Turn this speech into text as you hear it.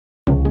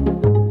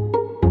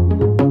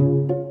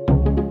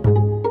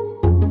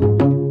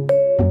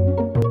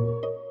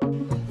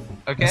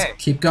Okay.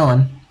 Let's keep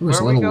going. Ooh, it's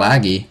a Where are we little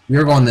going? laggy. We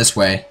were going this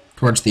way,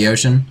 towards the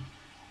ocean.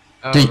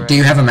 Oh, Do right.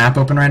 you have a map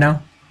open right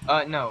now?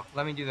 No.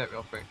 Let me do that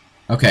real quick.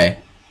 Okay.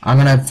 I'm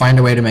gonna find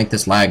a way to make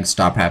this lag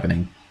stop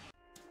happening.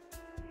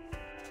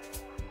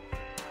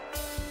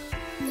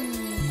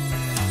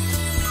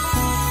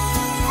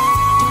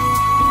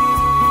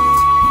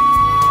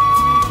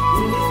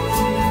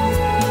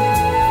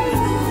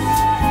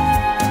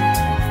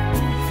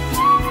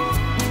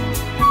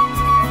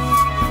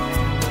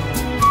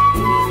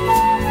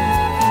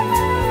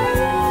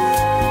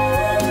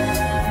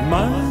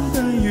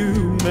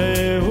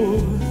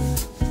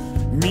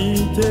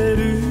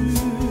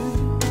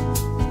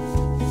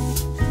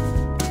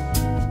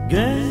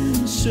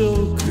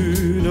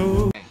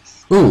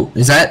 Ooh,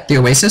 is that the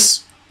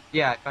Oasis?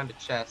 Yeah, I found a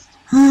chest.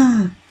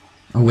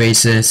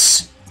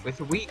 Oasis. With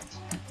wheat.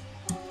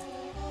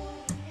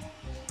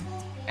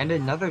 And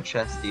another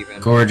chest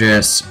even.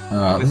 Gorgeous.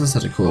 This is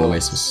such a cool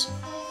oasis.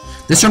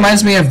 This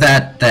reminds me of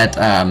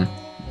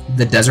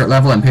the desert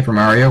level in Paper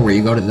Mario where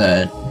you go to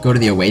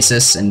the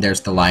oasis and there's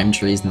the lime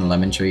trees and the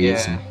lemon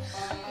trees. Yeah.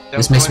 And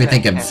this makes me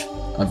think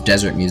of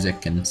desert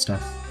music and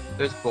stuff.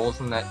 There's bowls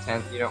in that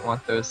tent, you don't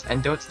want those.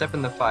 And don't step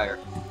in the fire.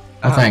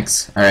 Oh,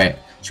 thanks. Alright.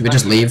 Should we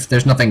just leave?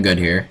 There's nothing good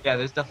here. Yeah,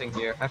 there's nothing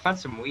here. I found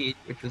some wheat,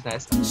 which was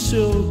nice.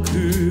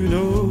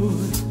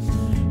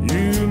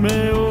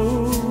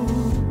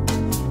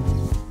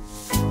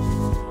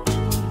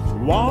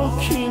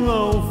 Walking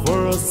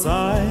over a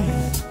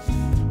side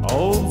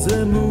of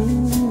the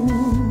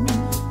moon.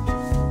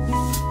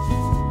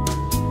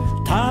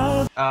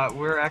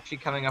 We're actually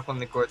coming up on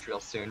the gorge real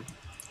soon.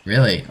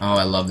 Really? Oh,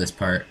 I love this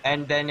part.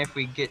 And then if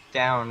we get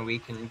down, we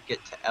can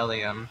get to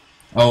Elium.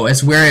 Oh,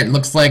 it's where it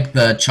looks like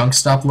the chunks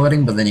stop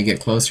loading, but then you get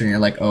closer and you're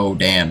like, oh,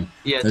 damn.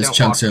 Yeah, those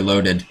chunks are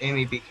loaded.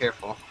 Amy, be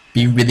careful.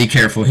 Be really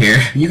careful here.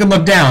 You can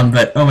look down,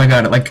 but oh my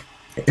god,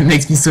 it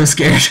makes me so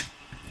scared.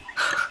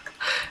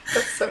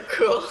 That's so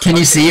cool. Can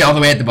you see all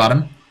the way at the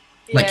bottom?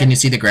 Yeah. Like, can you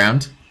see the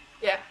ground?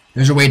 Yeah.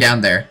 There's a way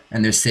down there,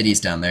 and there's cities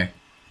down there.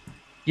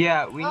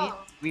 Yeah, we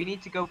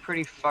need to go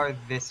pretty far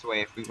this way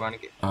if we want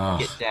to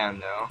get down,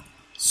 though.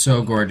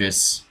 So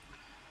gorgeous.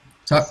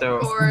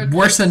 So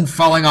worse than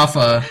falling off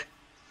a...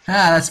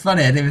 that's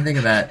funny, I didn't even think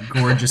of that.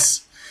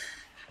 Gorgeous.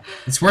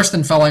 It's worse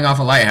than falling off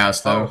a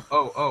lighthouse, though.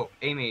 Oh,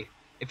 Amy.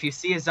 If you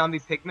see a zombie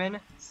pigman,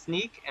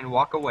 sneak and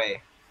walk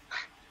away.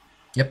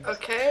 Yep.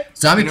 Okay.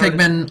 Zombie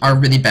pigmen are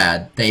really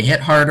bad. They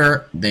hit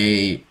harder,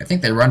 I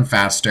think they run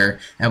faster,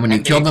 and when you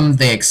kill them,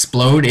 they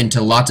explode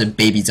into lots of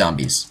baby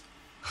zombies.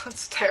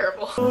 That's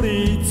terrible.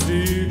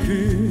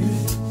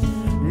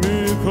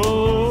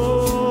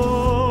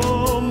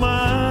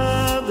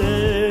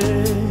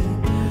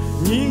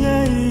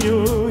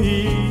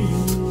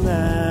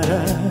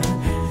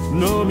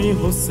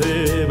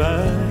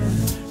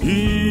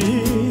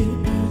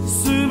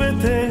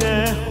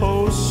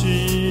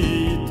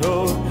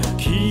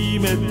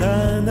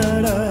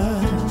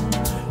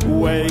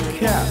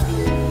 Wake up,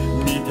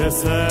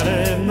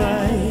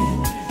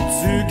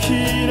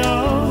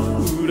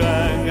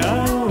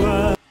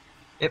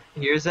 Yep,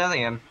 here's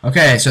Elium.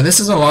 Okay, so this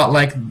is a lot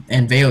like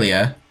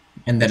Anvalia,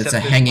 in that it's a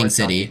Except there's hanging more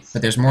city, zombies.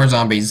 but there's more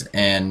zombies,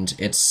 and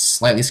it's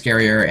slightly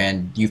scarier,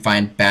 and you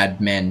find bad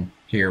men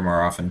here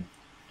more often.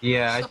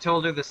 Yeah, I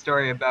told her the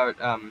story about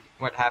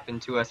what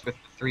happened to us with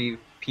the 3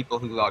 people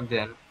who logged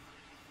in.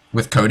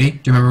 With Cody?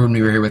 Do you remember when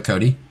we were here with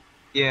Cody?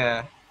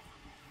 Yeah.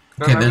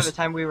 Okay, Remember the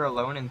time we were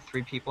alone and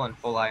 3 people in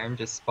full iron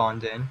just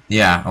spawned in?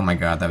 Yeah, oh my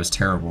god, that was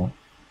terrible.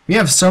 We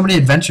have so many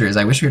adventures,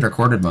 I wish we had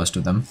recorded most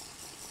of them.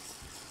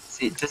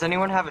 See, does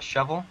anyone have a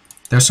shovel?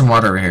 There's some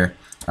water over here.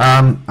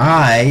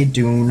 I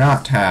do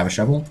not have a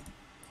shovel.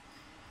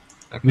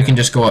 Okay. We can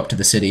just go up to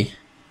the city.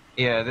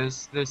 Yeah,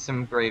 there's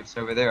some graves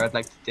over there. I'd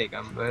like to dig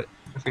them, but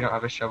if we don't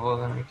have a shovel,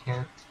 then we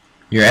can't.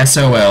 You're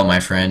SOL, my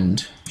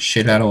friend.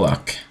 Shit out of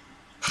luck.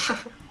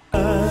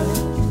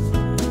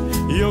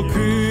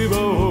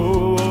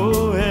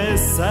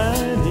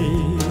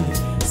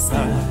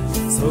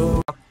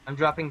 I'm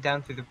dropping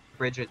down through the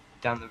bridge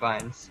down the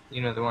vines.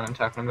 You know the one I'm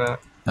talking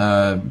about?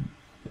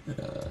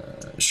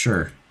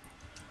 Sure.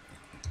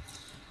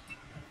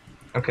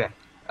 Okay.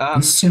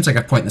 This seems like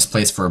a pointless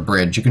place for a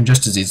bridge. You can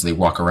just as easily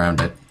walk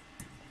around it.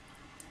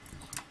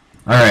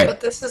 Alright.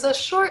 But this is a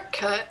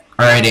shortcut.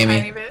 Alright, A Amy.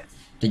 tiny bit.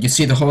 Did you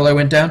see the hole I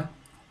went down?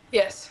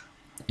 Yes.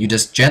 You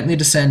just gently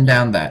descend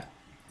down that.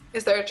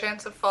 Is there a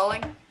chance of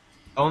falling?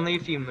 Only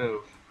if you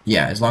move.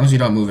 Yeah, as long as you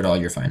don't move at all,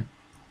 you're fine.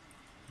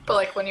 But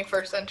like when you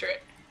first enter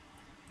it.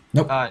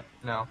 Nope.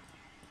 No.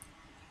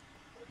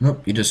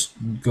 Nope, you just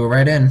go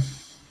right in.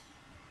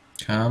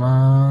 Come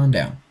on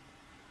down.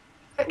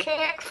 I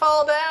can't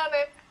fall down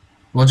it.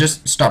 Well,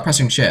 just stop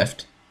pressing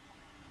shift,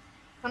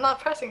 I'm not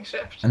pressing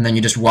shift. and then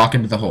you just walk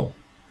into the hole.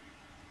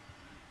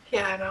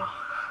 Yeah, I know.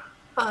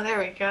 Oh, there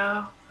we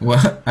go.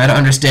 Well, I don't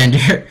understand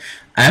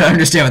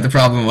what the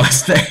problem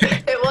was there.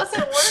 It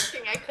wasn't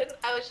working.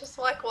 I was just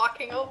like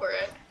walking over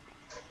it.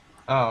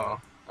 Oh,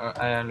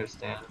 I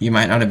understand. You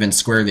might not have been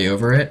squarely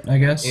over it, I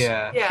guess?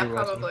 Yeah. Yeah, she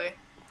wasn't. probably.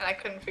 And I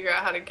couldn't figure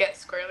out how to get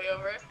squarely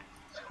over it.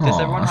 Does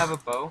Aw. everyone have a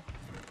bow?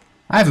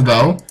 I have a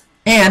bow,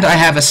 and I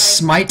have a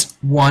Smite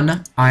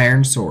 1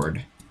 iron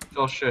sword.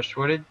 Well, shush.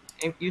 What did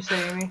you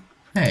say, Amy?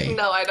 Hey.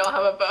 No, I don't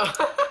have a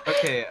bow.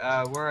 Okay,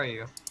 where are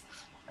you?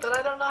 But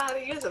I don't know how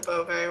to use a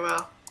bow very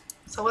well.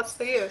 So what's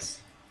the use?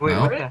 Wait,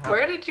 Well, what the hell?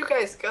 Where did you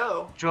guys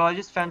go? Joel, I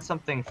just found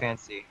something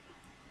fancy.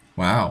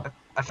 Wow.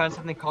 I found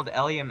something called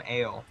Ellium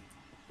Ale.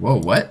 Whoa,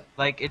 what?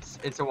 Like, it's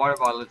a water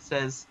bottle. It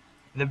says,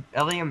 the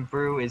Ellium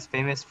brew is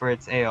famous for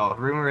its ale.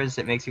 Rumor is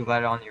it makes you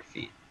light on your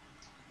feet.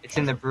 It's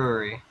in the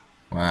brewery.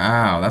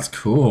 Wow, that's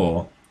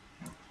cool.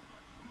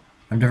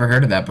 I've never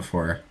heard of that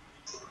before.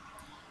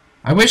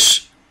 I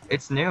wish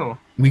It's new.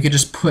 we could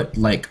just put,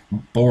 like,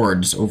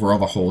 boards over all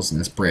the holes in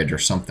this bridge or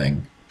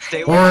something.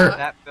 Stay away Or- from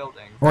that building.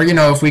 Or, you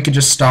know, if we could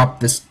just stop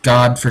this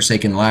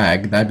godforsaken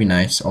lag, that'd be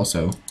nice,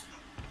 also.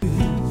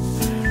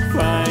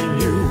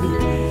 Find you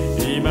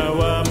今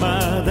は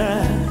ま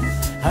だ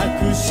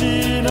白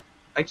紙の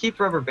I keep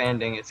rubber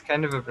banding. It's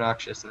kind of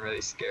obnoxious and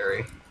really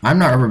scary. I'm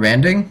not rubber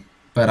banding,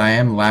 but I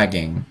am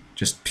lagging.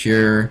 Just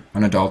pure,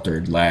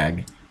 unadulterated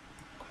lag.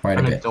 Quite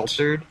a bit.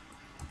 Unadulterated?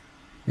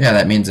 Yeah,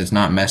 that means it's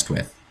not messed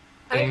with.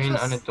 Do you mean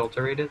just-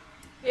 unadulterated?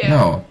 Yeah.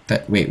 No,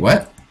 that, wait,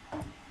 what?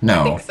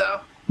 No. I think so.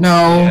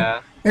 No.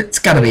 Yeah. It's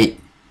gotta be,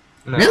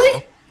 No.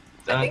 Really?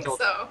 It's I think unadul-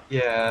 so.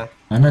 Yeah.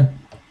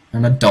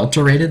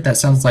 unadulterated? That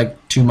sounds like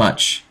too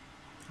much.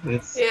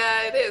 It's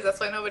Yeah, it is. That's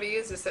why nobody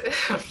uses it.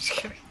 I'm just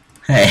kidding.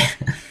 Hey.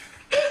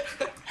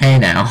 Hey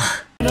now.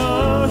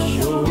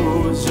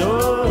 表情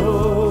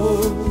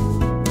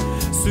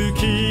好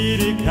き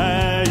に書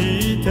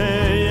い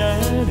てや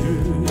る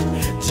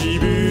自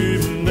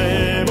分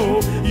でも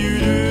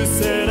許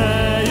せ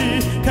ない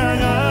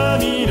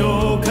鏡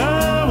の顔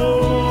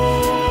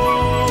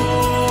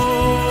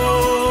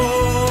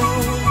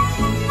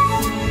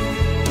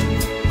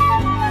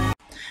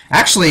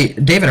Actually,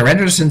 David, a red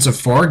resistance of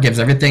 4 gives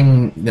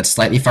everything that's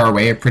slightly far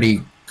away a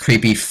pretty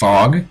creepy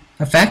fog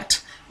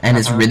effect, and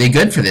is really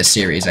good for this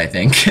series, I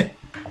think.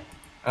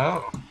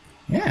 oh,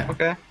 Yeah.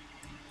 okay.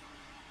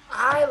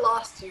 I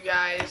lost you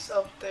guys.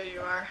 Oh, there you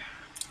are.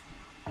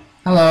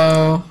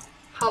 Hello.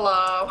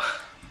 Hello.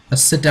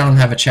 Let's sit down and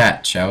have a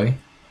chat, shall we?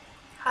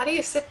 How do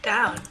you sit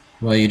down?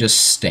 Well, you just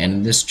stand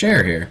in this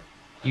chair here.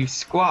 You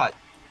squat.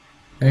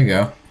 There you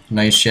go.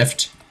 Nice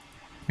shift.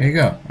 There you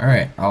go.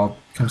 Alright, I'll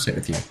come sit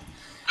with you.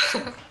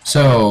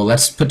 So,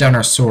 let's put down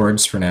our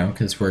swords for now,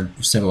 because we're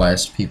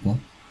civilized people.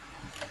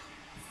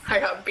 I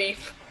got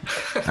beef.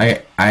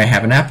 I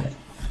have an apple.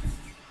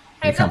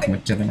 I We got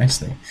compliment each other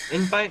nicely.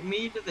 Invite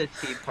me to the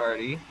tea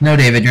party. No,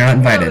 David, you're not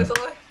invited.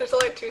 There's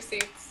only 2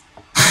 seats.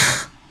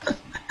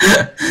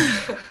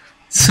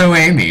 So,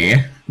 Amy,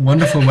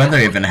 wonderful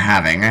weather you've been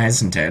having,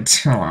 hasn't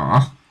it?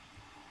 Aw.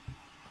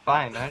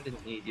 Fine, I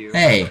didn't need you.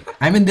 Hey,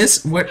 I'm in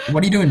this. What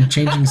are you doing?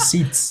 Changing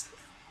seats?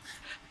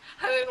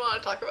 I didn't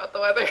want to talk about the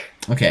weather.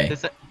 Okay,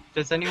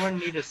 Does anyone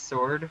need a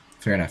sword?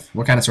 fair enough.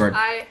 What kind of sword?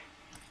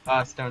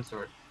 Stone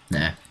sword.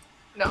 Nah.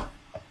 No.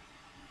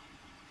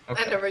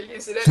 Okay. I never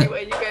use it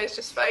anyway. You guys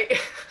just fight.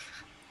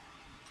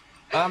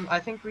 I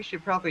think we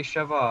should probably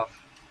shove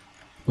off.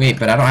 Wait,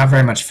 but I don't have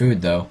very much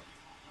food though.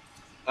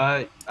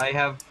 I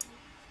have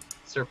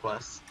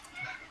surplus.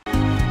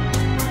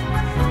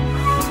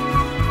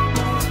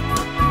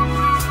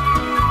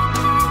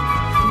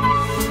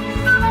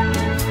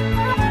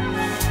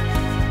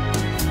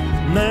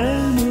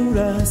眠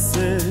ら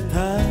せた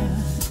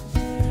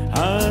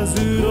は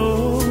ず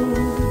の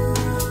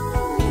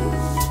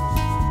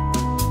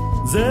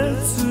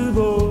絶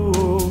望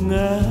が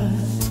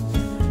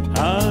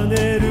跳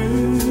ねる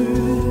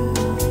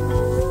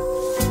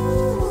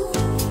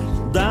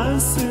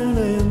Dancing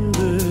in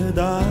the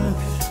dark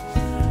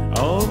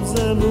of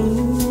the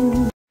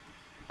moon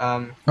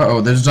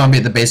Uh-oh, there's a zombie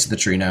at the base of the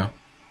tree now.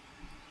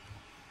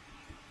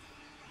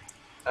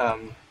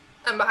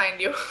 I'm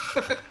behind you.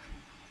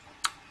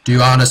 Do you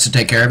want us to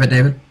take care of it,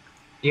 David?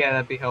 Yeah,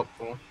 that'd be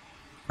helpful.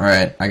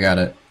 Alright, I got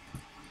it.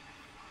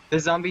 The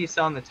zombie you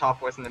saw on the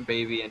top wasn't a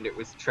baby and it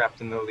was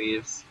trapped in the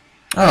leaves.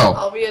 Oh,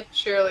 I'll be a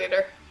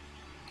cheerleader.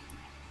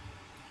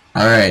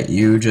 alright,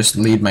 you just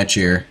lead my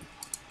cheer.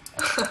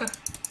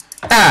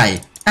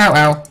 Aye! Ow,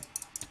 ow.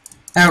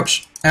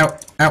 Ouch. Ow,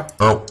 ow.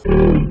 Oh.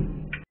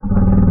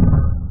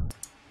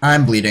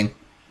 I'm bleeding.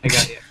 I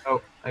got you.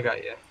 Oh, I got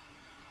you.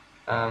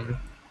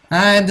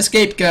 I'm the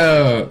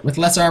scapegoat with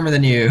less armor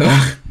than you.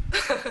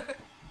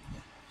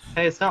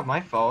 Hey, it's not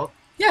my fault.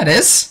 Yeah, it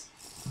is.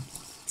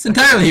 It's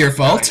entirely your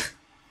fault.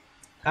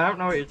 I don't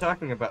know what you're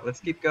talking about. Let's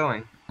keep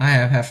going. I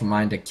have half a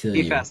mind to kill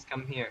Be you. fast,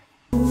 come here.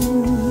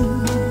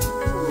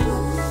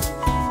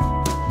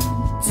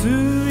 つ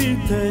い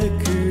て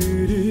く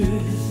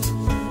る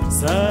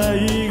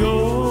最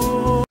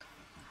後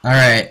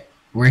Alright,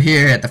 we're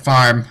here at the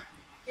farm.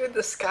 Dude,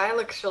 the sky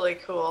looks really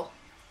cool.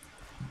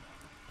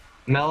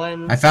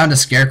 Melon, I found a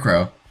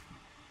scarecrow.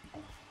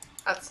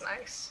 That's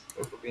nice.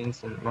 cocoa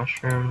beans, and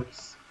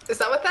mushrooms. Is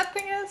that what that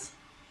thing is?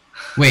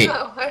 Wait,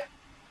 No,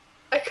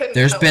 I couldn't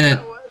There's tell been what a-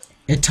 that was.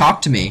 it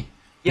talked to me.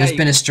 Yeah, There's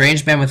been a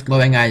strange man with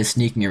glowing eyes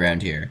sneaking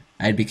around here.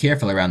 I'd be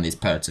careful around these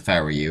parts if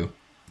I were you.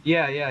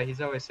 Yeah,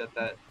 he's always said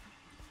that.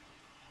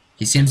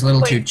 He seems a little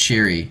Wait. too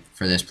cheery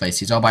for this place.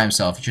 He's all by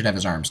himself. He should have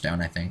his arms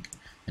down, I think.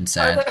 And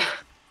sad.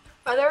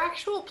 Are there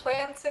actual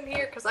plants in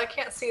here? Because I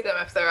can't see them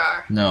if there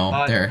are. No,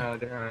 No, there.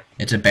 there aren't.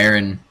 It's a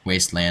barren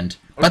wasteland.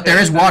 But Okay,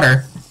 there is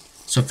water.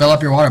 So fill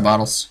up your water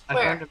bottles. I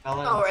Where? found a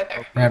melon. Oh, right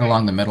there. Right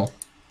along the middle.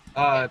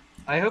 I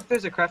hope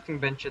there's a crafting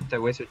bench at the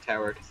wizard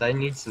tower, because I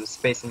need some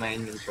space in my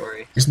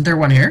inventory. Isn't there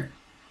one here?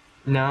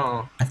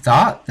 No, I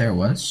thought there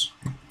was.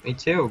 me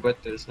too,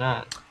 but there's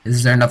not.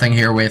 Is there nothing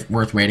here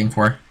worth waiting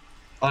for?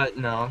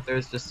 No,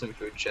 there's just some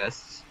food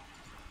chests.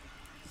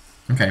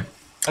 Okay.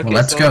 Okay, Well,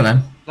 let's so go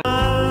then.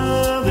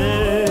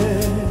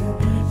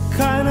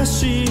 悲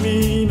し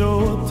み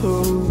の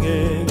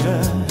棘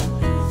が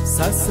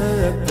刺さ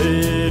って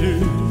る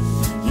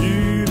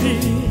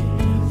指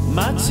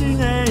間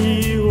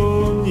違い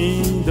を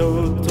二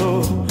度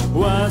と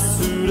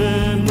忘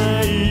れ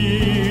ない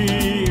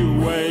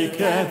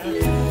Wake up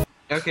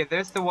Okay,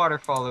 there's the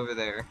waterfall over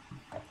there.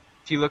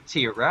 If you look to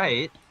your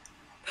right,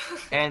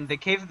 and the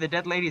cave of the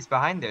dead lady's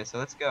behind there, so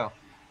let's go.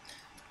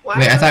 Why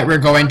Wait, I are thought we were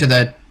going to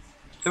the...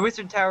 The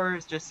wizard tower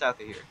is just south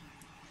of here.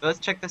 So let's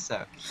check this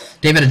out.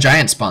 David, a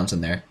giant spawns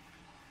in there.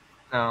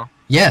 No,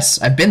 Yes,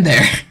 I've been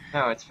there.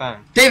 no, it's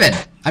fine. David,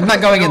 I'm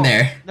not going in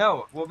there.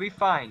 No, we'll be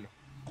fine.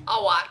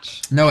 I'll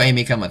watch. No,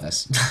 Amy, come with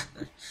us.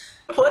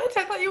 What?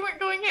 I thought you weren't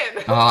going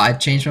in. Oh, I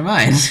changed my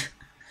mind.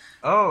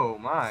 Oh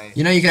my.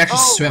 You know, you can actually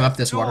Oh, swim up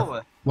this Joel, water.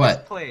 This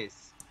What?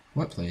 place.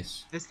 What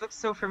place? This looks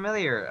so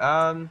familiar.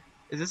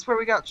 Is this where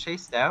we got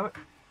chased out?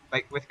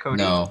 Like with Cody?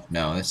 No,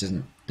 this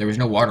isn't. There was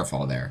no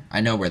waterfall there.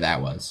 I know where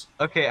that was.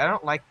 Okay, I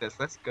don't like this.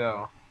 Let's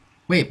go.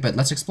 Wait, but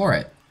let's explore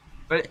it.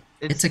 But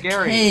it's It's a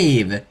scary.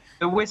 cave.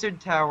 The wizard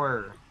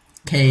tower.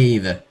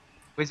 Cave.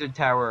 Wizard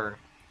tower.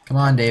 Come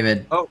on,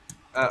 David.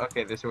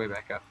 Okay, there's a way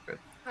back up. Good.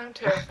 I'm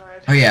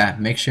terrified. Oh yeah,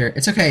 make sure.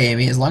 It's okay,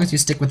 Amy, as long as you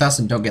stick with us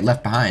and don't get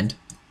left behind.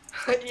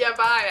 Yeah,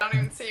 bye. I don't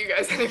even see you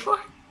guys anymore.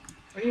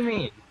 What do you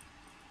mean?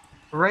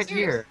 We're right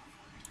Serious. here.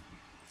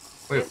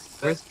 Wait,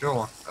 where's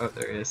Joel? Oh,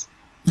 there he is.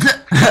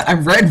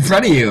 I'm right in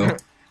front of you.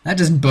 That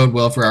doesn't bode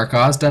well for our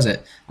cause, does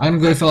it? I'm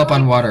gonna go fill up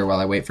on water while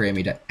I wait for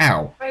Amy to...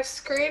 Ow. My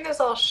screen is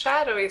all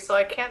shadowy, so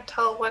I can't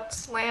tell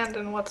what's land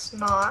and what's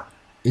not.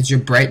 Is your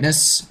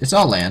brightness... It's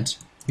all land.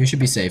 You should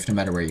be safe no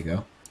matter where you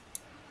go.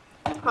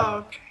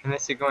 Oh, okay.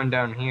 Unless you're going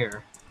down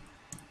here.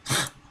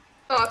 Oh,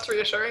 that's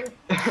reassuring.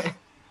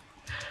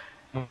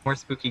 More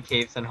spooky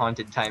caves and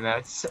haunted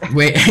timeouts.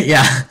 Wait,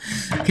 yeah.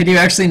 Could you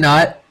actually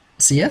not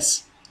see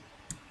us?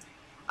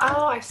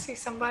 Oh, I see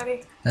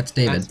somebody. That's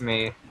David. That's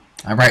me.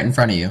 I'm right in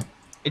front of you.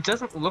 It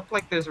doesn't look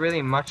like there's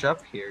really much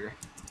up here.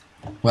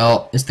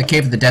 Well, it's the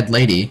cave of the dead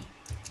lady.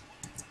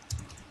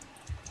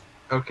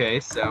 Okay,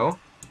 so...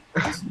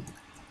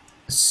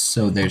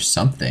 So there's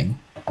something.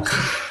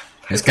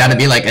 There's gotta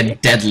be like a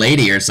dead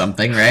lady or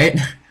something, right?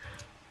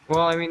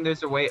 Well, I mean,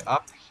 there's a way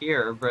up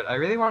here, but I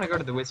really want to go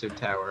to the wizard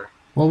tower.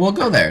 Well, we'll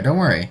go there, don't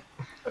worry.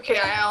 Okay,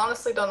 I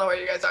honestly don't know where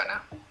you guys are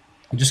now.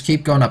 You just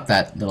keep going up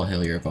that little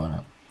hill you're going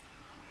up.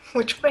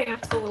 Which way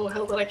up the little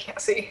hill that I can't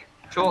see?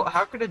 Joel,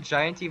 how could a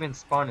giant even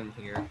spawn in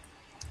here?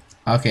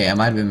 Okay, I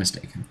might have been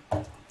mistaken.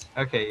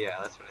 Okay, yeah,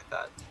 that's what I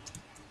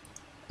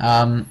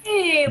thought.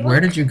 Hey, look. Where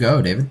did you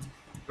go, David?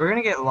 We're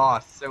gonna get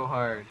lost so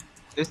hard.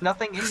 There's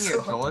nothing in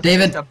here, Joel. It's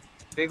David, just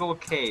a big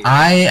old cave.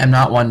 I am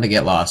not one to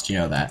get lost, you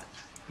know that.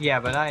 Yeah,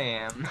 but I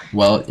am.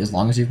 Well, as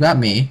long as you've got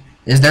me.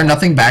 Is there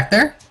nothing back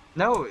there?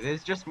 No,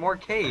 there's just more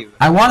cave.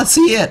 I want to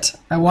see it!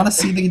 I want to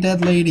see the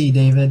dead lady,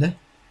 David.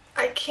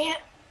 I can't.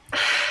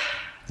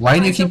 Why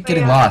do you Find keep something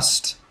getting else.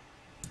 lost?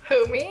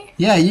 Who, me?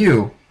 Yeah,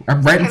 you.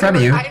 I'm right in front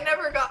of you. I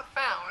never got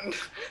found,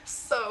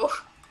 so.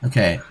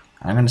 Okay,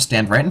 I'm gonna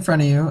stand right in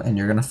front of you, and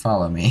you're gonna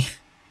follow me.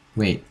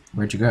 Wait,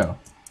 where'd you go?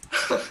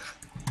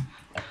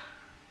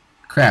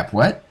 Crap,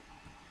 what?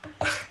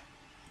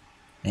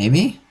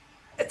 Amy?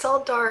 It's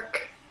all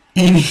dark.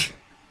 Amy?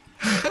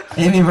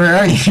 Amy, where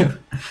are you?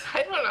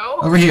 I don't know.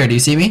 Over here, do you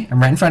see me? I'm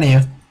right in front of you.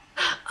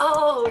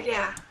 Oh,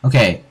 yeah.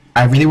 Okay,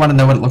 I really want to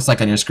know what it looks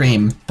like on your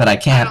screen, but I I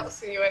can't. don't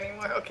see you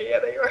anymore. Okay, yeah,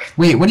 there you are.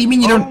 Wait, what do you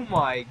mean you Oh don't...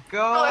 my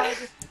god!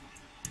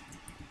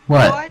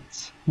 What?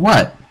 What?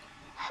 What?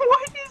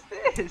 What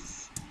is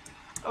this?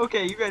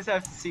 Okay, you guys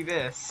have to see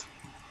this.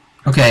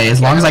 Okay, as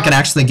long as I can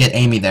actually get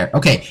Amy there.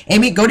 Okay,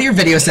 Amy, go to your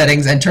video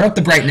settings and turn up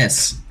the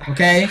brightness.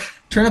 Okay?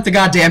 Turn up the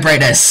goddamn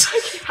brightness.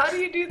 How do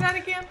you do that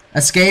again?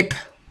 Escape.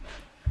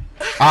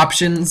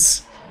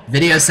 Options.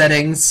 Video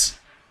settings.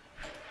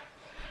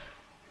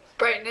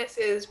 Brightness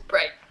is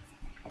bright.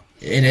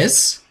 It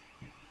is?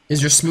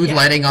 Is your smooth Yeah.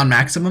 lighting on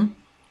maximum?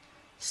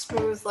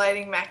 Smooth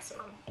lighting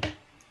maximum.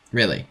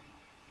 Really?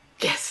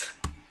 Yes.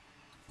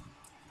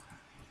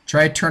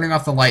 Try turning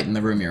off the light in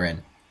the room you're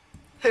in.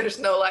 There's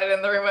no light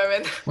in the room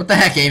I'm in. What the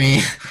heck,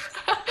 Amy?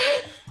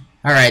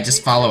 Alright,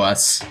 just follow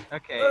us.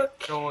 Okay, Okay.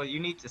 Joel, you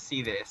need to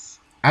see this.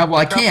 Well,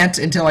 I can't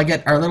until I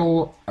get our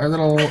little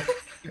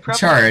You probably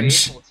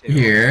charge won't be able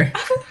to. here.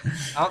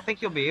 I don't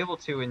think you'll be able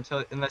to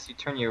unless you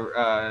turn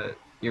your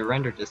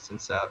render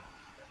distance up.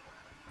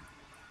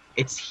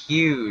 It's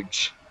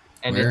huge,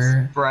 and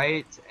Where? it's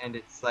bright, and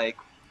it's like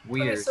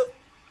weird. Okay, so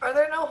Are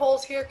there no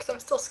holes here? Because I'm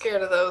still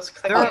scared of those.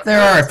 Cause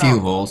There are a few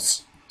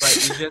holes. But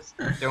you just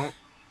don't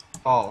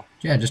fall.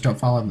 Yeah, just don't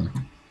follow them.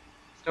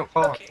 Just don't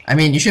fall. Okay. I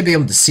mean, you should be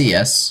able to see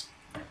us.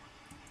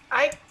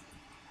 I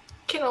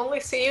can only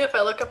see you if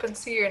I look up and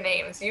see your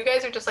names. You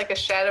guys are just like a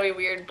shadowy,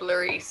 weird,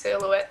 blurry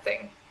silhouette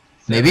thing.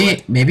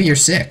 Maybe you're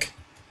sick.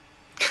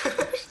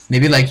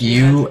 Maybe like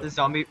you. The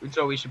zombie,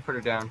 so we should put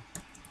her down.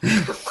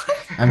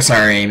 I'm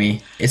sorry,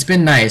 Amy. It's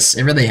been nice.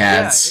 It really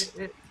has.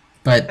 Yeah,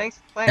 but thanks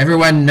for playing.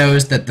 everyone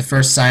knows that the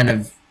first sign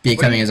of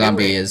becoming a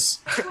zombie is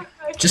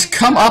just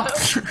come up.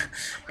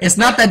 It's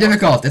not that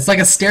difficult. It's like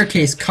a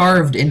staircase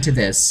carved into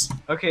this.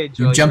 Okay,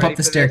 Joel, You jump ready up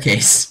the for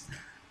staircase.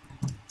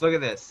 this? Look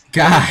at this.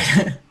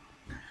 God.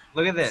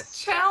 Look at It's this.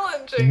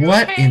 challenging.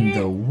 What okay? in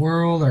the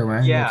world are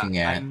I Yeah, looking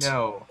at? I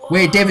know.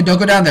 Wait, David, don't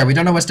go down there. We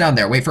don't know what's down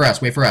there. Wait for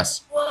us. Wait for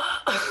us.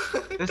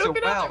 There's Don't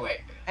a get out well your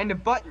way. and a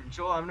button.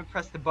 Joel, I'm gonna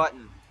press the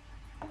button.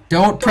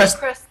 Don't press.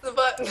 Don't press the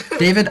button.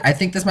 David, I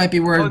think this might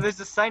be where. Oh, there's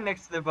a sign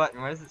next to the button.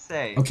 What does it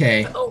say?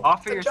 Okay. Oh,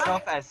 Offer a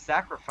yourself giant- as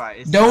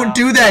sacrifice. Don't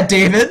do that,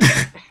 David.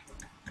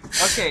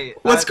 Okay.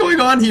 What's going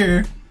on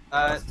here?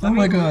 Let Oh me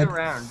my look God.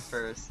 around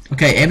first.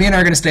 Okay, Amy and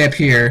I are gonna stay up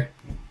here.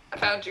 I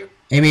found you.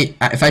 Amy,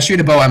 if I shoot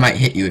a bow, I might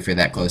hit you if you're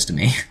that close to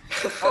me.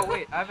 Oh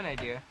wait, I have an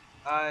idea.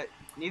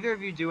 Neither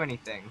of you do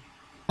anything.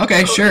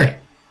 Okay, sure. Okay.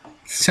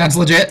 Sounds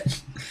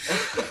legit.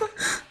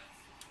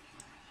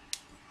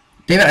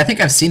 David, I think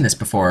I've seen this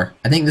before.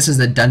 I think this is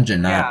the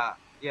dungeon, not...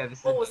 Yeah. This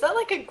is. Oh, was that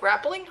like a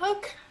grappling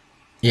hook?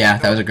 Yeah,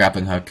 that was a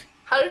grappling hook.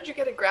 How did you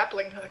get a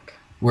grappling hook?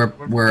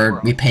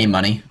 We pay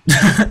money.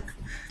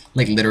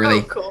 Like, literally.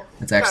 Oh, cool.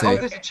 That's Oh, actually...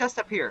 there's a chest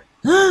up here.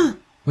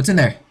 What's in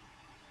there?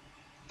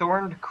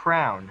 Thorned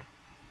crown.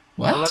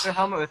 A What? leather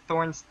helmet with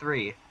thorns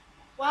 3.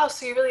 Wow,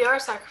 so you really are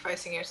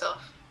sacrificing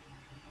yourself.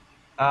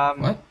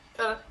 What?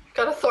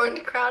 Got a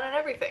thorned crown and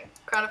everything.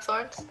 Crown of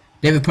thorns.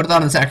 David, put it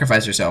on and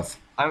sacrifice yourself.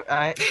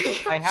 I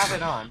have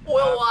it on.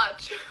 We'll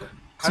watch.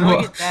 How do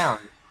I get down?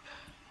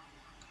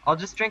 I'll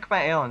just drink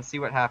my ale and see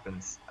what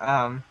happens.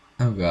 Oh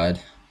god.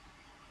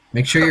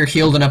 Make sure you're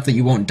healed enough that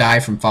you won't die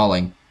from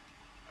falling.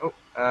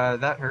 Oh,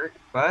 that hurt,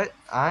 but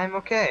I'm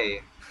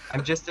okay.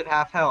 I'm just at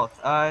half health.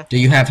 Do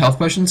you have health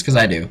potions? Because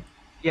I do.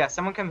 Yeah,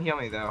 someone come heal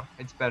me though.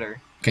 It's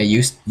better. Okay,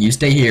 you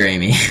stay here,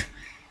 Amy.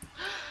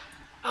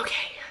 Okay.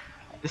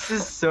 This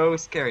is so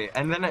scary.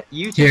 And then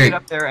you Here. take it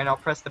up there and I'll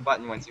press the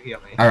button once you heal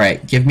me.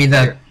 Alright, give me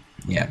the... Here.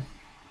 Yeah.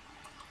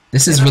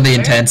 This is really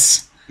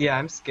intense. Yeah,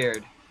 I'm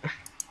scared.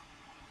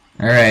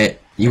 Alright,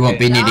 you won't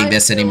be Now needing I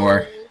this feel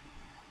anymore.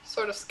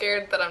 Sort of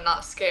scared that I'm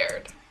not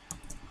scared.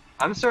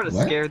 I'm sort of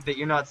What? scared that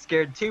you're not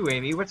scared too,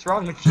 Amy. What's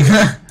wrong with you?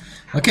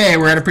 Okay,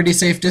 we're at a pretty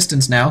safe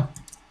distance now.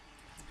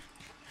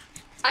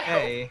 I hope.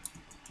 Hey.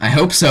 I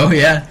hope so,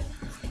 yeah.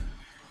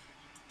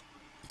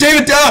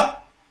 David, duh!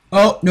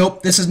 Oh,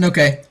 nope, this isn't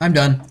okay. I'm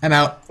done. I'm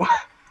out.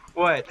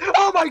 What?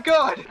 Oh my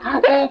god!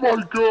 Oh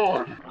my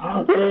god!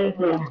 Oh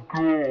my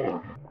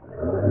god!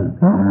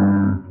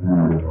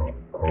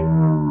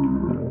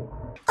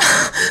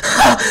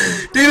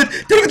 David,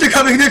 they're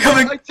coming, they're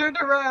coming! I turned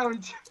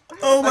around!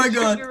 Oh my I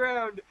god. turned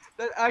around!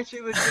 That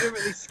actually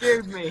legitimately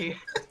scared me.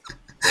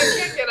 I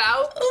can't get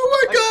out.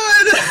 Oh my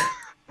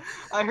god!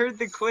 I heard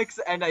the clicks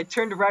and I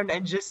turned around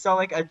and just saw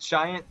like a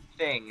giant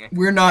thing.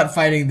 We're not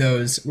fighting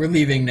those. We're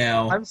leaving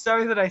now. I'm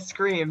sorry that I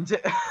screamed.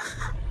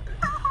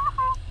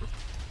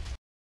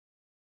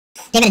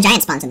 David, a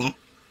giant spawns in there.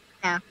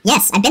 No.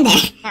 Yes, I've been there.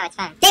 No, it's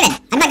fine. David,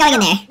 I'm not going in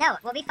there. No,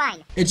 we'll be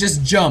fine. It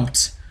just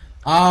jumped.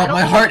 don't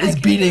My think heart I is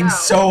can beating get out.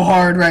 so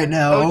hard right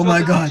now. Oh Joel, my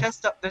there's a god.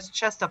 chest up, there's a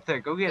chest up there.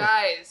 Go get it.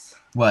 Guys,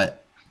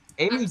 What?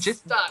 Amy, I'm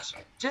just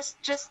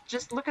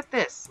stuck. look at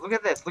this. Look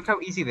at this. Look how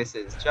easy this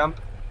is. Jump.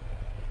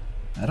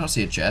 I don't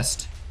see a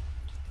chest.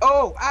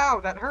 Oh, ow,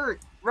 that hurt.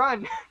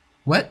 Run.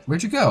 What?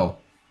 Where'd you go?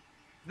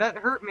 That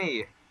hurt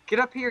me. Get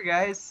up here,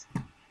 guys.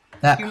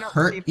 That Do not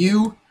hurt see-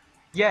 you?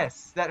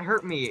 Yes, that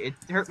hurt me. It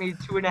hurt me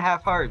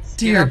 2.5 hearts. Get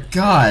Dear up.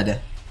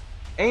 god.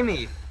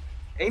 Amy,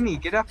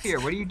 get up here.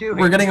 What are you doing?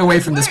 We're getting away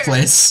from this Where?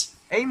 place.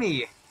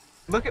 Amy,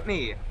 look at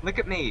me. Look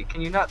at me. Can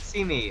you not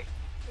see me?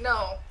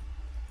 no.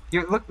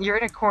 You're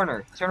in a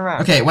corner. Turn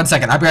around. Okay, 1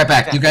 second. I'll be right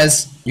back. You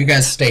guys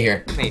stay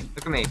here. Look at me.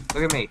 Look at me.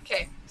 Look at me.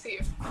 Okay, see you.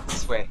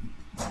 This way.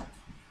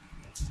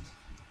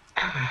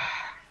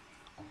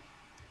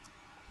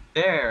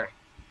 There.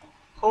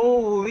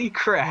 Holy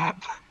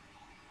crap.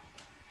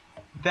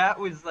 That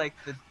was like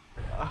the...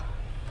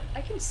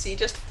 I can see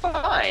just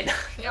fine.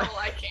 Yeah, well,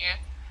 I can't.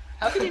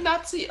 How can you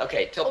not see?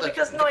 Okay, tilt Well, the,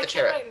 because tilt no, the I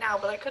chair can't up. right now,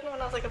 but I couldn't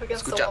when I was like up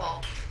against Scooch the up.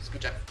 wall.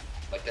 Scooch up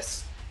like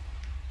this.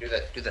 Do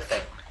the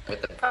thing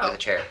with the Oh.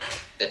 chair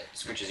that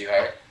scooches you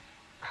higher.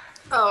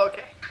 Oh,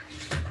 okay.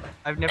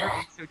 I've never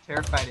been so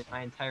terrified in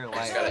my entire You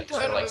just life. gotta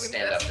sort of like Moving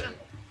stand up. fast. And,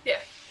 Yeah.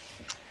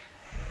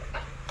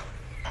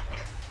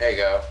 there you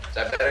go. Is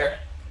that better?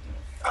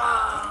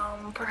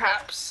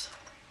 Perhaps.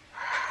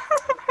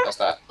 I'll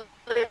stop.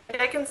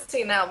 I can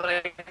see now, but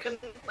I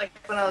couldn't, like,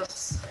 when I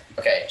was...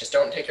 Okay, just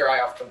don't take your eye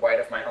off the white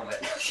of my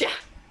helmet. Yeah.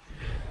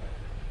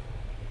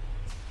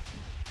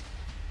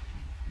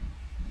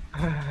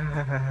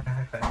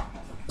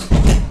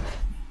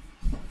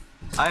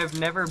 I have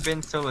never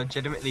been so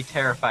legitimately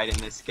terrified in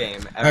this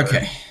game, ever.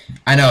 Okay.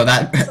 I know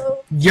that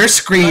your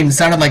scream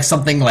sounded like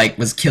something like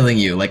was killing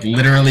you, like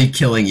literally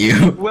killing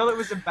you. Well, it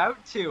was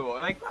about to.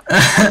 Like,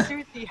 I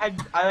seriously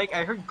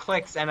I heard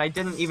clicks and I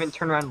didn't even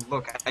turn around and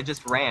look. I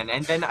just ran,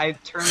 and then I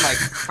turned like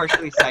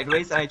partially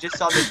sideways and I just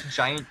saw this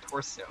giant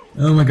torso.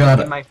 Oh my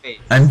god. In my face.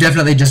 I'm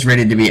definitely just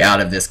ready to be out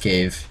of this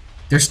cave.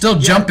 They're still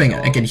jumping.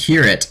 no. I can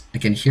hear it. I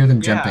can hear them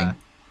jumping.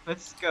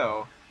 Let's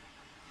go.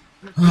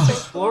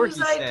 Oh. Whose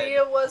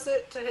idea was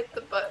it to hit the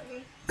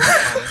button?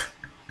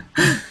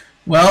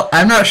 Well,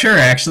 I'm not sure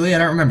actually. I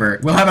don't remember.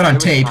 We'll have it on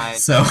was tape, mine.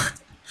 so.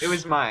 It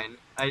was mine.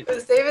 It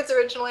was David's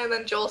originally, and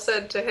then Joel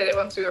said to hit it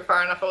once we were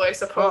far enough away.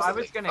 Supposedly Well, I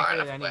was gonna far hit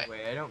it enough away.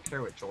 anyway. I don't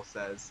care what Joel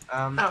says.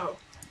 Oh,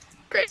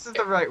 great. This is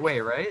the right way,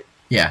 right?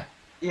 Yeah.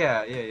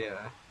 Yeah.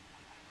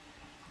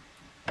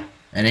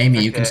 And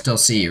Amy, you can Okay. still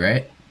see,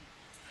 right?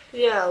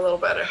 Yeah, a little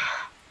better.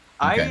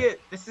 Okay.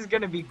 This is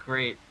gonna be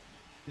great.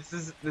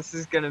 This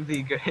is gonna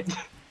be good.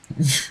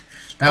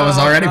 That was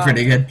Oh, already God.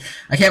 pretty good.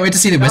 I can't wait to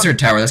see the Oh. wizard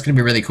tower. That's gonna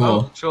be really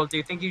cool. Oh, Joel, do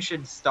you think you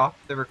should stop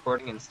the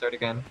recording and start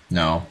again?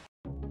 No.